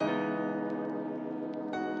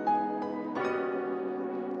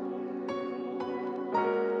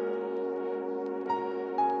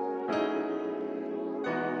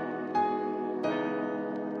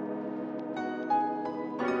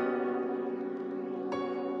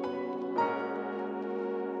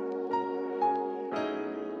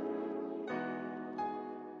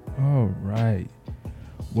All right.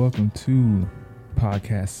 Welcome to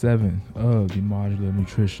podcast 7 of the Modular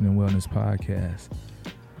Nutrition and Wellness Podcast.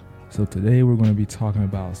 So today we're going to be talking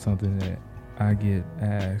about something that I get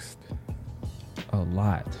asked a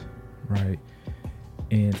lot, right?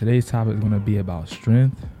 And today's topic is going to be about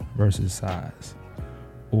strength versus size,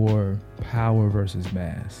 or power versus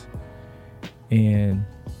mass. And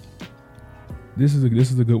this is a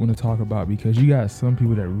good one to talk about because you got some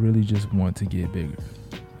people that really just want to get bigger.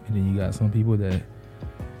 And then you got some people that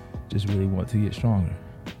just really want to get stronger.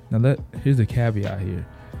 Now here's the caveat here.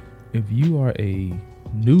 If you are a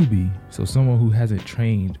newbie, so someone who hasn't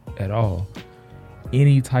trained at all,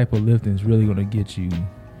 any type of lifting is really going to get you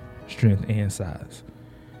strength and size.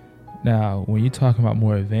 Now, when you're talking about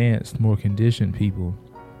more advanced, more conditioned people,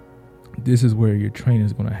 this is where your training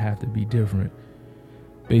is going to have to be different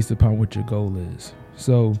based upon what your goal is.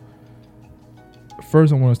 So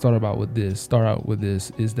first I want to start out with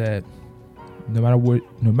this is that no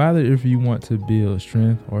matter if you want to build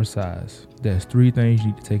strength or size, there's 3 things you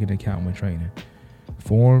need to take into account when training: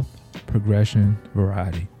 form, progression,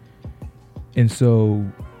 variety. And so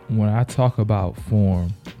when I talk about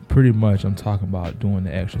form, pretty much I'm talking about doing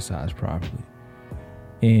the exercise properly.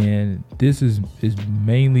 And this is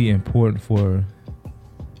mainly important for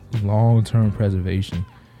long-term preservation.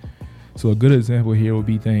 So a good example here would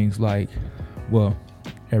be things like, well,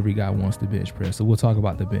 every guy wants the bench press. So we'll talk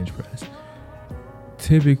about the bench press.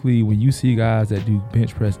 Typically, when you see guys that do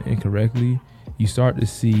bench press incorrectly, you start to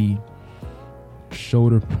see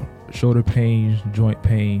shoulder pains, joint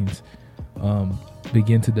pains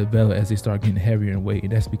begin to develop as they start getting heavier in weight.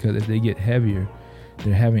 And that's because as they get heavier,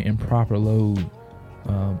 they're having improper load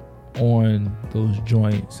on those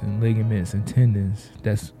joints and ligaments and tendons.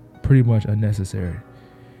 That's pretty much unnecessary.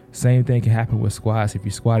 Same thing can happen with squats. If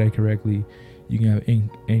you squat incorrectly, you can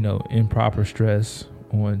have improper stress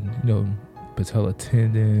on patella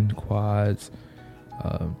tendon, quads,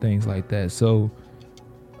 things like that. So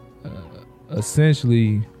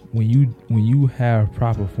essentially, when you have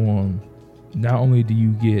proper form, not only do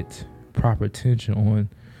you get proper tension on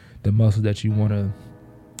the muscles that you want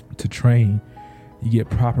to train, you get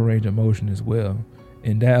proper range of motion as well,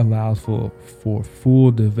 and that allows for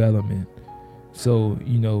full development. So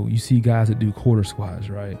you see guys that do quarter squats,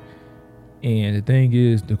 right? And the thing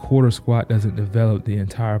is, the quarter squat doesn't develop the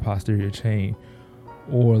entire posterior chain,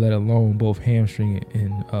 or let alone both hamstring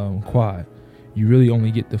and quad. You really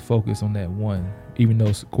only get to focus on that one, even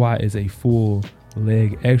though squat is a full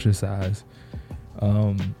leg exercise.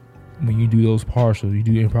 When you do those partials, you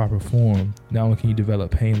do improper form, not only can you develop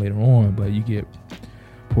pain later on, but you get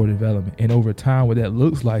poor development. And over time, what that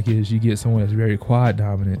looks like is you get someone that's very quad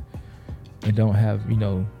dominant and don't have,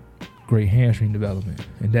 great hamstring development.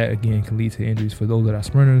 And that again can lead to injuries. For those that are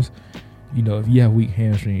sprinters, if you have weak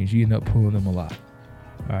hamstrings, you end up pulling them a lot.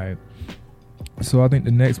 All right. So I think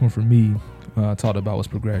the next one for me I talked about was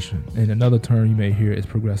progression. And another term you may hear is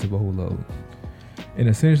progressive overload. And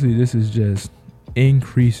essentially this is just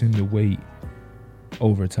increasing the weight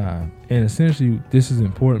over time. And essentially this is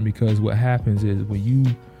important because what happens is when you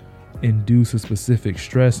induce a specific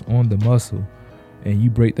stress on the muscle and you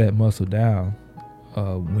break that muscle down,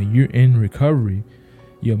 when you're in recovery,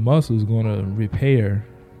 your muscle is going to repair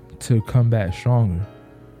to come back stronger.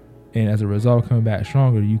 And as a result of coming back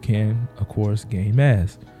stronger, you can, of course, gain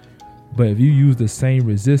mass. But if you use the same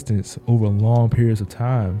resistance over long periods of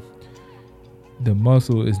time, the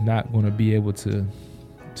muscle is not going to be able to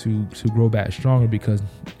grow back stronger because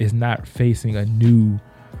it's not facing a new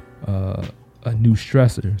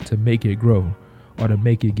stressor to make it grow or to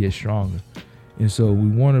make it get stronger. And so we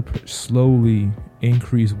want to slowly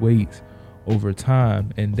increase weight over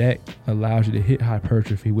time, and that allows you to hit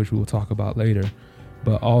hypertrophy, which we will talk about later,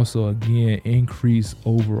 but also again increase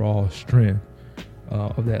overall strength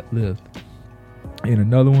of that lift. And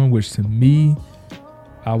another one, which to me,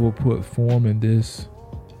 I will put form in this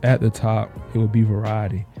at the top, it would be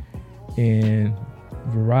variety. And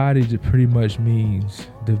variety just pretty much means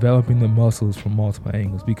developing the muscles from multiple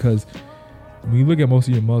angles, because when you look at most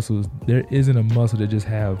of your muscles, there isn't a muscle that just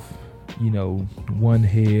have, one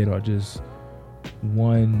head or just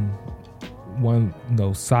one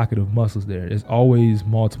socket of muscles there. There's always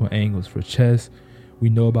multiple angles. For chest, we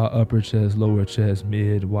know about upper chest, lower chest,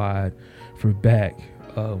 mid, wide. For back,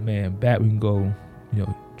 back we can go,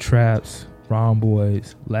 traps,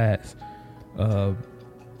 rhomboids, lats.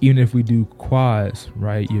 Even if we do quads,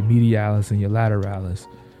 right, your medialis and your lateralis.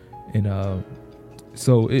 And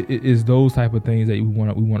so it is those type of things that we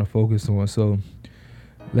want to focus on. So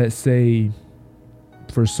let's say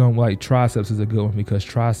for some, like triceps is a good one, because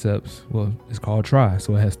triceps, well, it's called tri,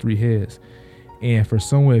 so it has 3 heads. And for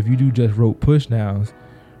someone, if you do just rope push downs,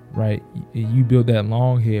 right, you build that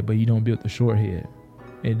long head, but you don't build the short head.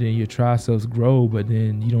 And then your triceps grow, but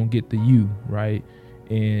then you don't get the U, right?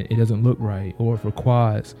 And it doesn't look right. Or for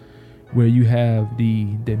quads, where you have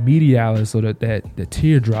the medialis, so that the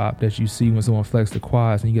teardrop that you see when someone flexes the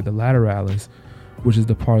quads, and you get the lateralis, which is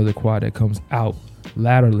the part of the quad that comes out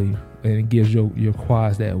laterally and it gives your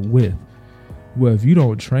quads that width. Well, if you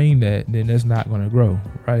don't train that, then that's not going to grow,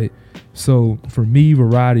 right? So for me,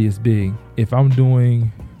 variety is big. If I'm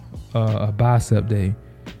doing a bicep day,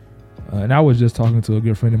 and I was just talking to a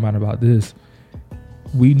good friend of mine about this,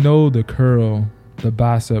 we know the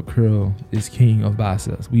bicep curl is king of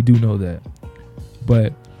biceps. We do know that.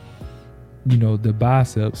 But, the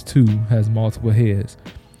biceps too has multiple heads.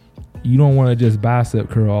 You don't want to just bicep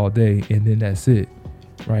curl all day and then that's it,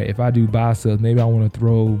 right? If I do biceps, maybe I want to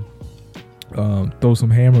throw some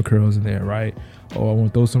hammer curls in there, right? Or I want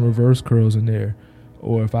to throw some reverse curls in there.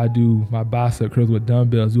 Or if I do my bicep curls with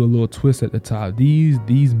dumbbells, do a little twist at the top.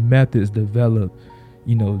 These methods develop,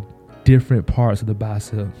 different parts of the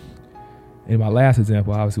bicep. And my last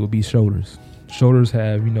example obviously would be shoulders. Shoulders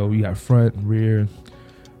have, you got front, rear,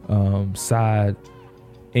 side.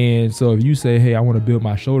 And so if you say, hey, I want to build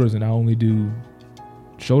my shoulders and I only do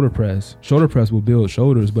shoulder press will build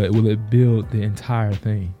shoulders, but will it build the entire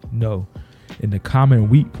thing? No. And the common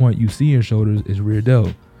weak point you see in shoulders is rear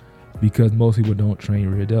delt, because most people don't train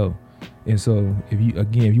rear delt. And so if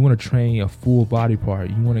you want to train a full body part,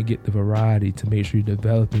 you want to get the variety to make sure you're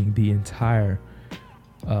developing the entire,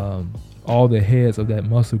 all the heads of that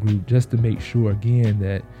muscle group, just to make sure, again,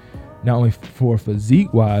 that not only for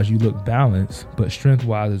physique wise you look balanced, but strength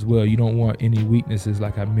wise as well. You don't want any weaknesses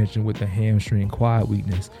like I mentioned with the hamstring quad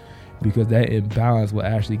weakness, because that imbalance will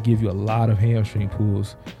actually give you a lot of hamstring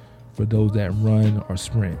pulls for those that run or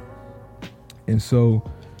sprint. And so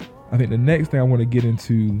I think the next thing I want to get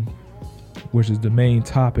into, which is the main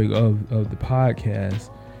topic of the podcast,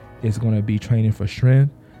 is going to be training for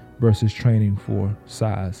strength versus training for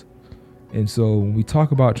size. And so when we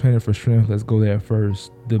talk about training for strength, let's go there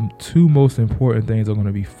first. The two most important things are going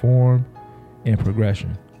to be form and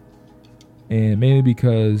progression. And mainly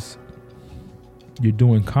because you're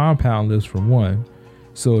doing compound lifts for one.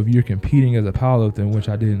 So if you're competing as a powerlifter, which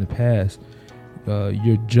I did in the past,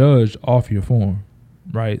 you're judged off your form,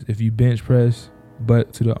 right? If you bench press,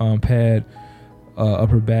 butt to the pad,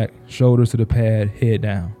 upper back, shoulders to the pad, head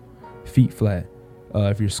down, feet flat.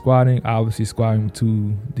 If you're squatting, obviously squatting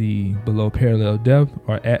to the below parallel depth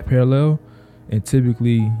or at parallel, and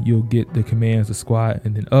typically you'll get the commands to squat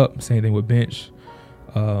and then up. Same thing with bench,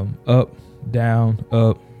 up, down,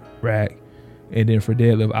 up, rack, and then for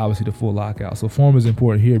deadlift, obviously the full lockout. So form is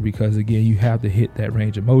important here because, again, you have to hit that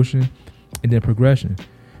range of motion, and then progression,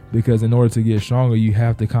 because in order to get stronger, you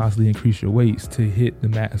have to constantly increase your weights to hit the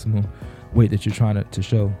maximum weight that you're trying to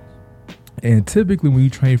show. And typically when you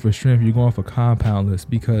train for strength, you're going for compound lifts,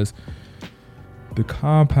 because the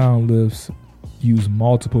compound lifts use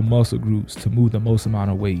multiple muscle groups to move the most amount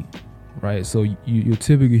of weight, right? So you'll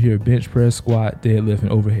typically hear bench press, squat, deadlift, and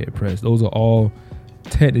overhead press. Those are all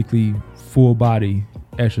technically full body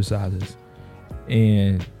exercises.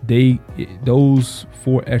 And those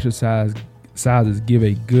four exercises give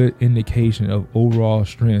a good indication of overall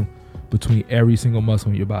strength between every single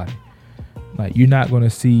muscle in your body. Like, you're not going to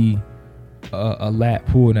see a lat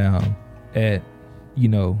pull down at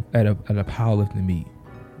a powerlifting meet,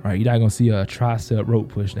 right? You're not gonna see a tricep rope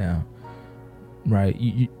push down, right?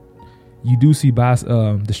 You do see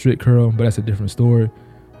the strict curl, but that's a different story.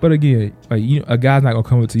 But again, a guy's not gonna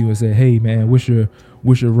come up to you and say, "Hey man, what's your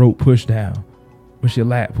rope push down? What's your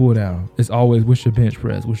lat pull down?" It's always, "What's your bench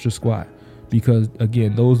press? What's your squat?" Because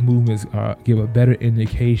again, those movements give a better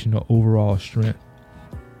indication of overall strength.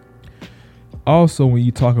 Also, when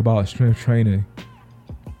you talk about strength training,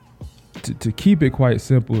 to keep it quite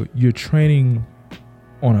simple, you're training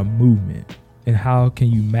on a movement, and how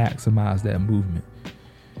can you maximize that movement?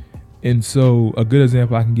 And so a good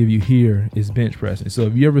example I can give you here is bench pressing. So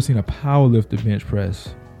if you ever seen a power lifter bench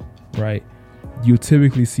press, right, you'll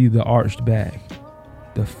typically see the arched back,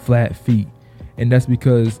 the flat feet. And that's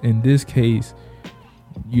because in this case,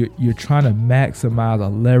 you're trying to maximize or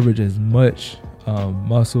leverage as much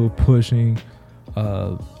muscle pushing,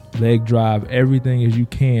 leg drive, everything as you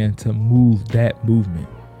can to move that movement.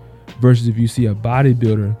 Versus if you see a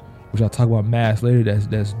bodybuilder, which I'll talk about mass later,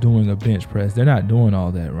 that's doing a bench press, they're not doing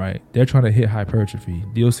all that, right? They're trying to hit hypertrophy.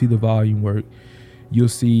 You'll see the volume work. You'll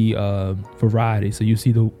see variety. So you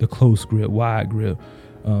see the close grip, wide grip.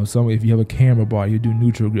 If you have a camera bar, you do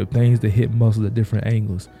neutral grip, things that hit muscles at different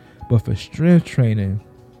angles. But for strength training,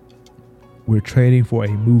 we're training for a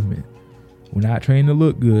movement. We're not training to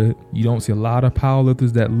look good. You don't see a lot of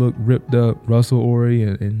powerlifters that look ripped up. Russell Ori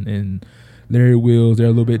and Larry Wills, they're a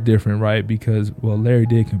little bit different, right? Because, well, Larry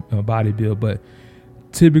did bodybuild, but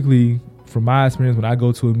typically, from my experience, when I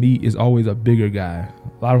go to a meet, it's always a bigger guy.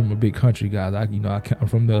 A lot of them are big country guys. I'm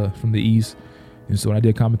from the East, and so when I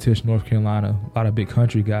did competition, North Carolina, a lot of big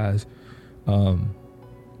country guys,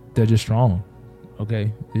 they're just strong.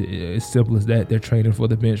 Okay, it's simple as that. They're training for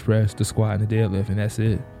the bench press, the squat, and the deadlift, and that's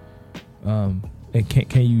it. And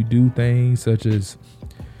can you do things such as,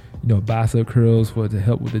 bicep curls to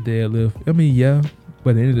help with the deadlift? I mean, yeah,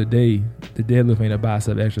 but at the end of the day, the deadlift ain't a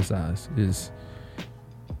bicep exercise. It's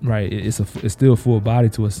right. It's still full body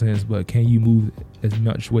to a sense, but can you move as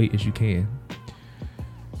much weight as you can?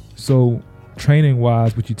 So training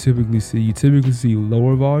wise, what you typically see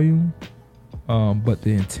lower volume, but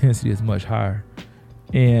the intensity is much higher.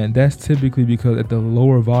 And that's typically because at the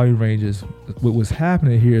lower volume ranges, what's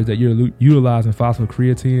happening here is that you're utilizing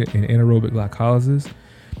phosphocreatine and anaerobic glycolysis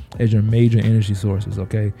as your major energy sources,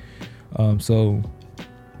 okay? So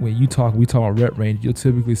when we talk about rep range, you'll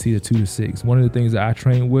typically see the 2 to 6. One of the things that I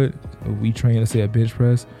train with, we train, let's say, a bench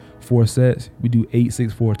press, 4 sets, we do 8,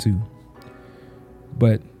 6, 4, 2.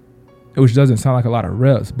 But, which doesn't sound like a lot of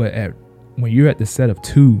reps, but when you're at the set of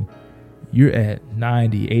 2, you're at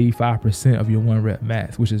 90, 85% of your 1 rep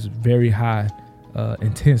max, which is very high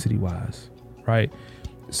intensity wise, right?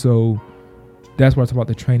 So that's why I talk about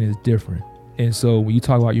the training is different. And so when you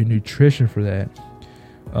talk about your nutrition for that,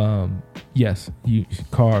 yes,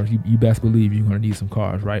 carbs, you best believe you're going to need some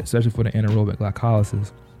carbs, right? Especially for the anaerobic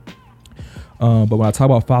glycolysis. But when I talk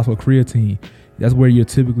about phosphocreatine, that's where you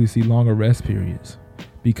typically see longer rest periods.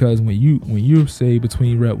 Because when you say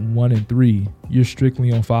between rep 1 and 3, you're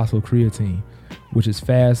strictly on phosphocreatine, which is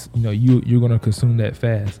fast. You're going to consume that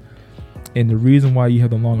fast. And the reason why you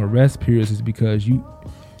have the longer rest periods is because you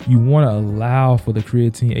want to allow for the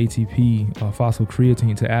creatine, ATP,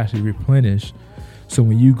 phosphocreatine to actually replenish. So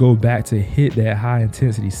when you go back to hit that high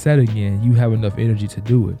intensity set again, you have enough energy to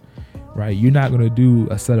do it, right? You're not going to do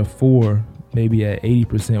a set of 4, maybe at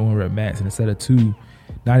 80% 1 rep max, and a set of 2,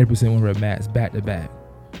 90% 1 rep max back to back.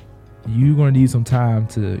 You're gonna need some time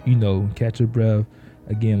to, catch your breath.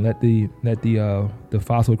 Again, let the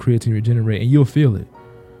phosphocreatine regenerate, and you'll feel it.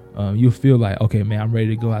 You'll feel like, okay, man, I'm ready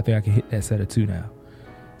to go. I think I can hit that set of 2 now.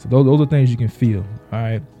 So those are things you can feel. All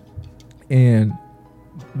right. And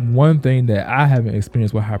one thing that I haven't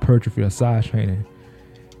experienced with hypertrophy or size training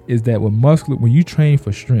is that when you train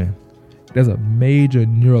for strength, there's a major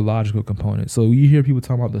neurological component. So you hear people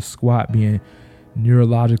talking about the squat being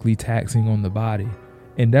neurologically taxing on the body.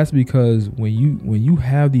 And that's because when you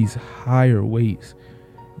have these higher weights,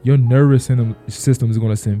 your nervous system is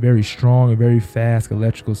going to send very strong and very fast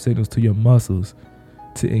electrical signals to your muscles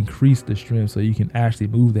to increase the strength so you can actually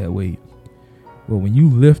move that weight. But when you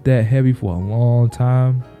lift that heavy for a long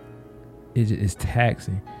time, it's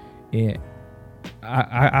taxing. And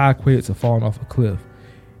I equate it to falling off a cliff.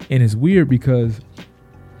 And it's weird because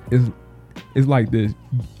it's like this.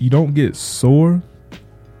 You don't get sore,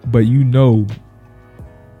 but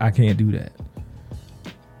I can't do that.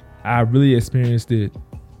 I really experienced it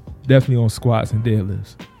definitely on squats and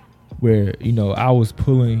deadlifts where, I was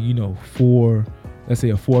pulling, let's say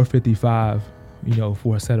a 455,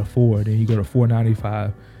 for a set of 4, then you go to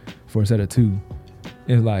 495 for a set of 2.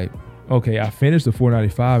 It's like, okay, I finished the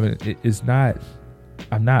 495 and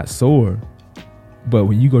I'm not sore, but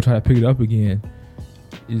when you go try to pick it up again,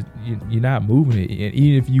 you're not moving it. And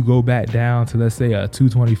even if you go back down to, let's say, a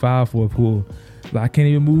 225 for a pull, I can't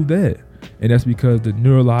even move that. And that's because the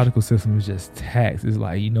neurological system is just taxed. It's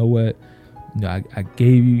like, you know what? I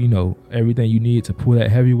gave you, everything you need to pull that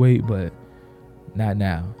heavy weight, but not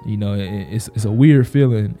now. It's a weird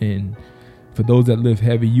feeling. And for those that lift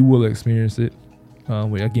heavy, you will experience it.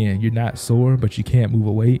 Where again, you're not sore, but you can't move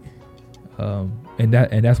a weight. And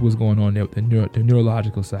that's what's going on there with the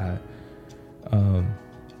neurological side.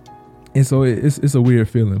 And so it's a weird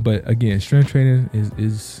feeling. But again, strength training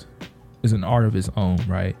is an art of its own,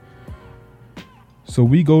 right? So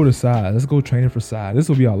we go to size. Let's go training for size. This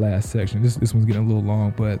will be our last section. This one's getting a little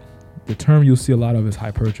long, but the term you'll see a lot of is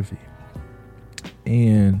hypertrophy.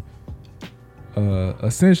 And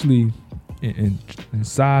essentially in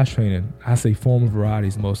size training, I say form and variety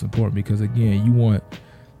is most important because, again, you want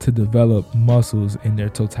to develop muscles in their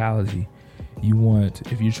totality. You want,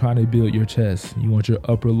 if you're trying to build your chest, you want your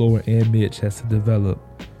upper, lower, and mid chest to develop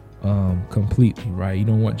completely, right? You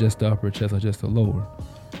don't want just the upper chest or just the lower.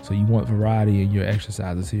 So you want variety in your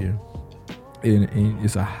exercises here. And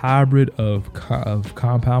it's a hybrid of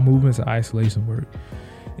compound movements and isolation work.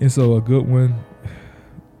 And so a good one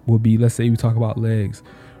will be, let's say we talk about legs,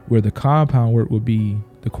 where the compound work would be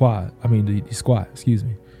the squat,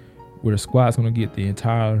 where the squat's going to get the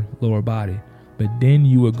entire lower body. But then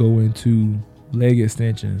you would go into leg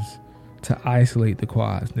extensions to isolate the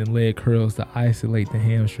quads, then leg curls to isolate the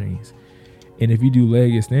hamstrings. And if you do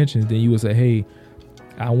leg extensions, then you would say, hey,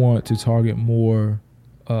 I want to target more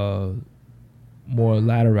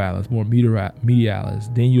lateralis, more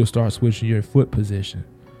medialis. Then you'll start switching your foot position,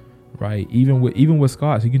 right? Even with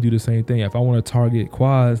squats, you can do the same thing. If I want to target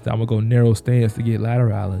quads, I'm gonna go narrow stance to get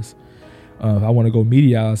lateralis. If I want to go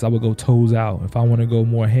medialis, I would go toes out. If I want to go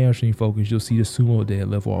more hamstring focused, you'll see the sumo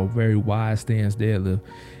deadlift or a very wide stance deadlift.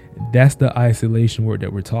 That's the isolation work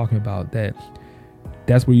that we're talking about.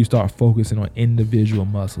 That's where you start focusing on individual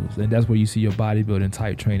muscles, and that's where you see your bodybuilding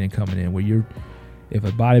type training coming in. Where if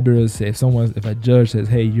a bodybuilder says, if a judge says,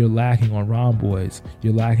 hey, you're lacking on rhomboids,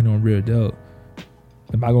 you're lacking on rear delt,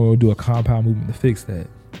 am I going to do a compound movement to fix that?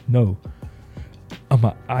 No. I'm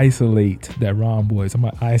going to isolate that rhomboids. I'm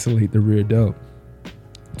going to isolate the rear delt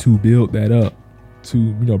to build that up,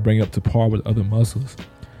 to bring up to par with other muscles.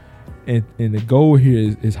 And the goal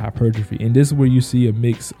here is hypertrophy. And this is where you see a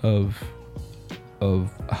mix of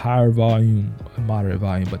higher volume and moderate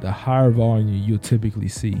volume, but the higher volume you'll typically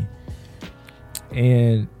see.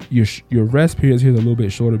 And your rest periods here is a little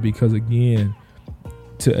bit shorter because, again,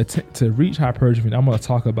 to reach hypertrophy, I'm going to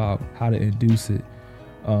talk about how to induce it.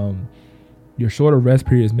 Your shorter rest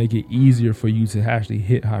periods make it easier for you to actually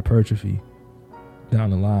hit hypertrophy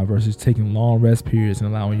down the line versus taking long rest periods and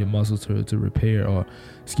allowing your muscles to repair, or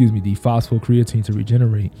the phosphocreatine to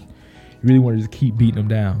regenerate. You really want to just keep beating them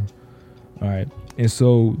down. All right. And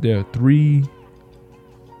so there are 3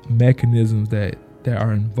 mechanisms that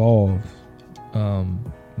are involved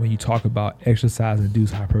when you talk about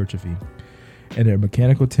exercise-induced hypertrophy. And they're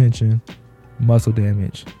mechanical tension, muscle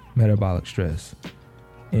damage, metabolic stress.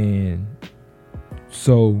 And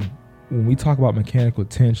so when we talk about mechanical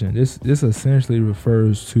tension, this essentially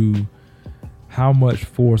refers to how much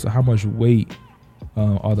force or how much weight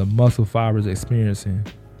are the muscle fibers experiencing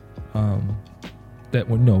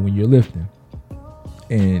when you're lifting.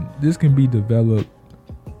 And this can be developed.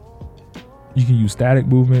 You can use static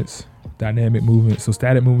movements, dynamic movements. So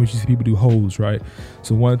static movements, you see people do holds, right?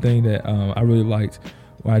 So one thing that I really liked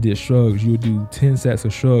when I did shrugs, you would do 10 sets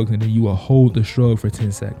of shrugs and then you will hold the shrug for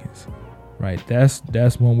 10 seconds, right?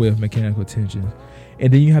 That's one way of mechanical tension.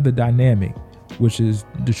 And then you have the dynamic, which is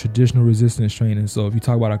the traditional resistance training. So if you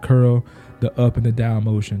talk about a curl, the up and the down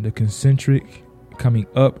motion, the concentric coming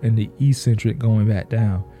up and the eccentric going back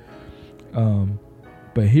down.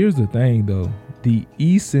 But here's the thing though, the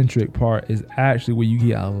eccentric part is actually where you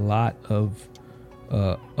get a lot of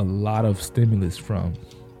stimulus from.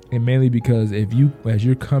 And mainly because as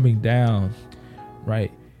you're coming down,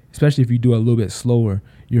 right, especially if you do a little bit slower,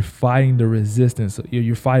 you're fighting the resistance.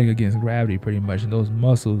 You're fighting against gravity pretty much. And those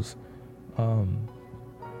muscles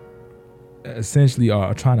essentially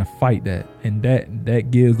are trying to fight that. And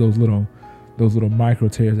that gives those little micro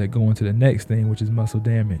tears that go into the next thing, which is muscle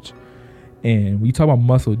damage. And when you talk about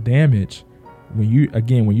muscle damage, when you're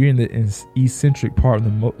in the eccentric part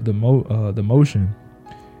of the motion,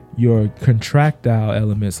 your contractile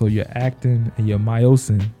elements, so your actin and your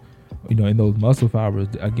myosin, in those muscle fibers,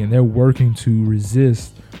 again, they're working to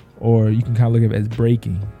resist, or you can kind of look at it as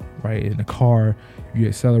braking, right? In a car, you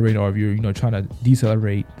accelerate, or if you're trying to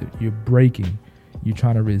decelerate, you're braking. You're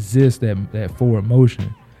trying to resist that forward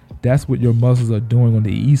motion. That's what your muscles are doing on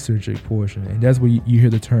the eccentric portion, and that's where you hear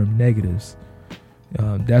the term negatives.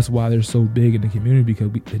 That's why they're so big in the community,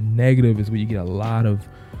 because the negative is where you get a lot of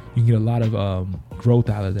growth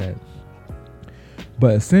out of that.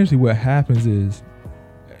 But essentially what happens is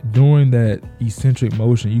during that eccentric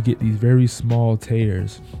motion, you get these very small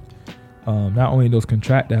tears. Not only those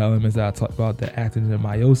contractile elements that I talked about, the actin and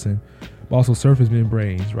myosin, but also surface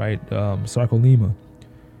membranes, right? Sarcolemma.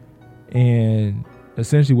 And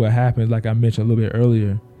essentially what happens, like I mentioned a little bit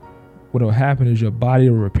earlier, what will happen is your body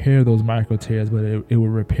will repair those micro tears, but it will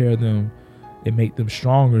repair them and make them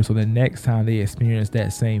stronger, so the next time they experience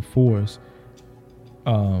that same force,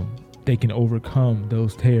 they can overcome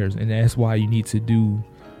those tears. And that's why you need to do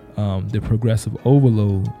the progressive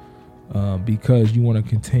overload, because you want to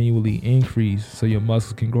continually increase so your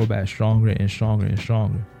muscles can grow back stronger and stronger and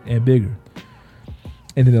stronger and bigger.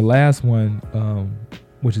 And then the last one,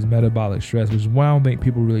 which is metabolic stress, which is one I don't think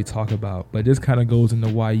people really talk about, but this kind of goes into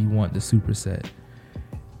why you want the superset.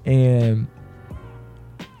 And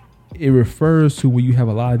it refers to when you have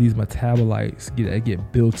a lot of these metabolites that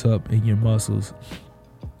get built up in your muscles.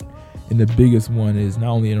 And the biggest one is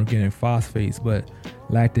not only inorganic phosphates, but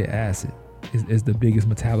lactic acid is the biggest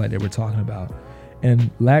metabolite that we're talking about.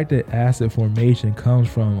 And lactic acid formation comes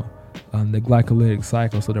from the glycolytic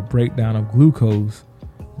cycle, so the breakdown of glucose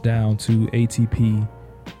down to ATP,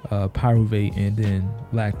 pyruvate, and then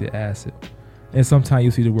lactic acid. And sometimes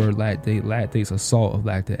you see the word lactate. Lactate's a salt of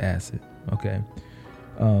lactic acid. Okay.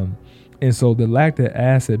 And so the lactic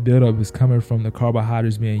acid buildup is coming from the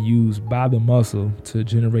carbohydrates being used by the muscle to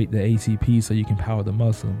generate the ATP so you can power the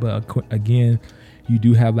muscle. But again, you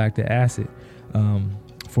do have lactic acid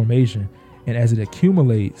formation. And as it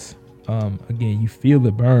accumulates, again, you feel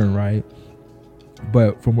the burn, right?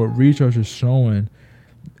 But from what research is showing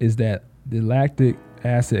is that the lactic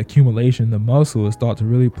acid accumulation, the muscle, will start to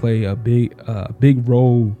really play a big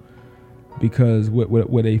role, because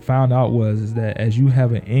what they found out is that as you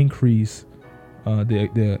have an increase,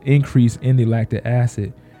 the increase in the lactic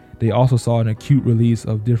acid, they also saw an acute release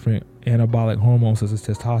of different anabolic hormones such as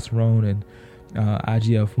testosterone and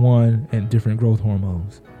IGF-1 and different growth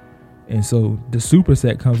hormones. And so the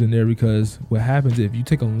superset comes in there because what happens if you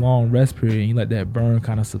take a long rest period and you let that burn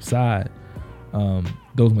kind of subside,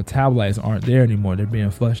 those metabolites aren't there anymore. They're being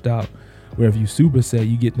flushed out. Where if you superset,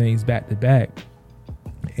 you get things back to back,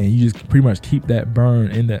 and you just pretty much keep that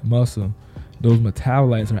burn in that muscle. Those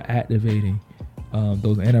metabolites are activating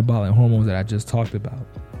those anabolic hormones that I just talked about.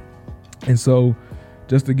 And so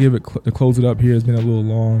just to to close it up here, it's been a little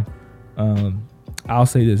long. I'll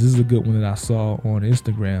say this is a good one that I saw on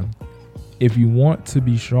Instagram. If you want to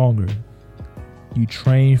be stronger, you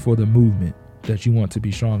train for the movement that you want to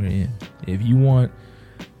be stronger in. If you want,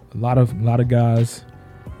 a lot of guys,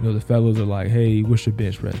 the fellas are like, hey, what's your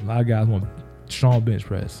bench press? A lot of guys want strong bench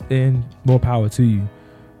press, and more power to you.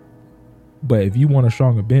 But if you want a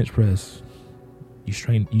stronger bench press, you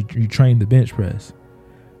train the bench press.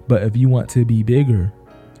 But if you want to be bigger,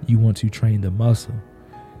 you want to train the muscle.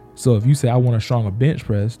 So if you say I want a stronger bench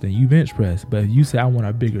press, then you bench press. But if you say I want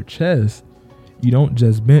a bigger chest, you don't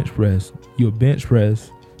just bench press. You'll bench press,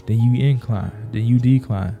 then you incline, then you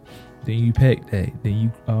decline, then you pec deck, then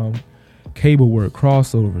you cable work,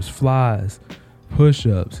 crossovers, flies,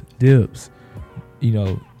 push-ups, dips.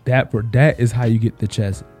 That is how you get the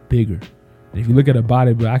chest bigger. And if you look at a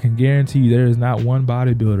bodybuilder, I can guarantee you there is not one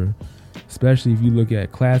bodybuilder, especially if you look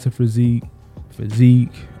at classic physique,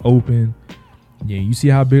 open. Yeah, you see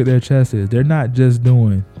how big their chest is. They're not just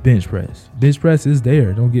doing bench press. Bench press is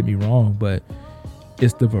there, don't get me wrong, but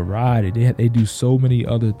it's the variety. They do so many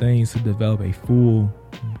other things to develop a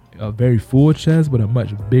very full chest, but a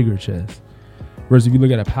much bigger chest. Whereas if you look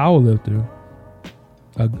at a power lifter,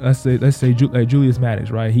 let's say like Julius Maddox,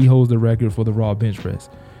 right? He holds the record for the raw bench press.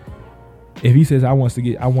 If he says I want to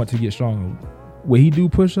get stronger, will he do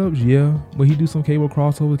push-ups? Yeah. Will he do some cable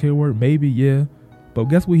crossover, cable work? Maybe, yeah. But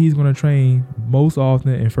guess what he's going to train most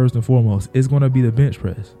often and first and foremost? It's going to be the bench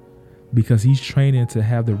press, because he's training to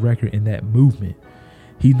have the record in that movement.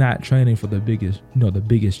 He's not training for the biggest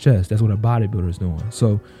chest. That's what a bodybuilder is doing.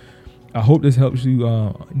 So I hope this helps you,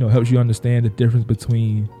 helps you understand the difference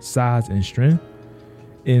between size and strength.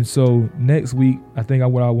 And so next week, I think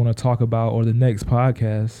what I want to talk about, or the next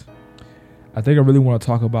podcast, I think I really want to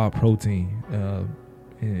talk about protein.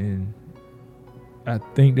 And I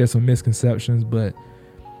think there's some misconceptions, but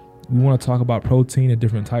we want to talk about protein and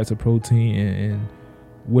different types of protein and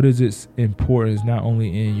what is its importance, not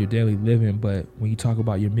only in your daily living, but when you talk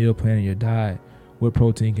about your meal plan and your diet, what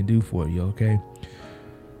protein can do for you, okay?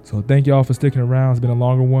 So thank y'all for sticking around. It's been a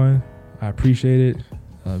longer one. I appreciate it.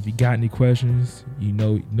 If you got any questions, you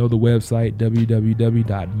know the website,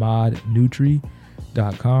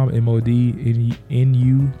 www.modnutri.com,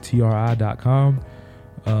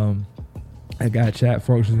 MODNUTRI.com. I got chat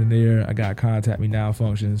functions in there. I got contact me now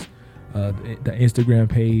functions. The Instagram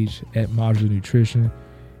page at Modular Nutrition.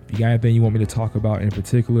 If you got anything you want me to talk about in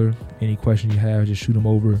particular, any question you have, just shoot them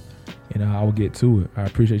over and I will get to it. I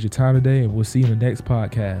appreciate your time today, and we'll see you in the next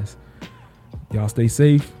podcast. Y'all stay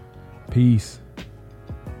safe. Peace.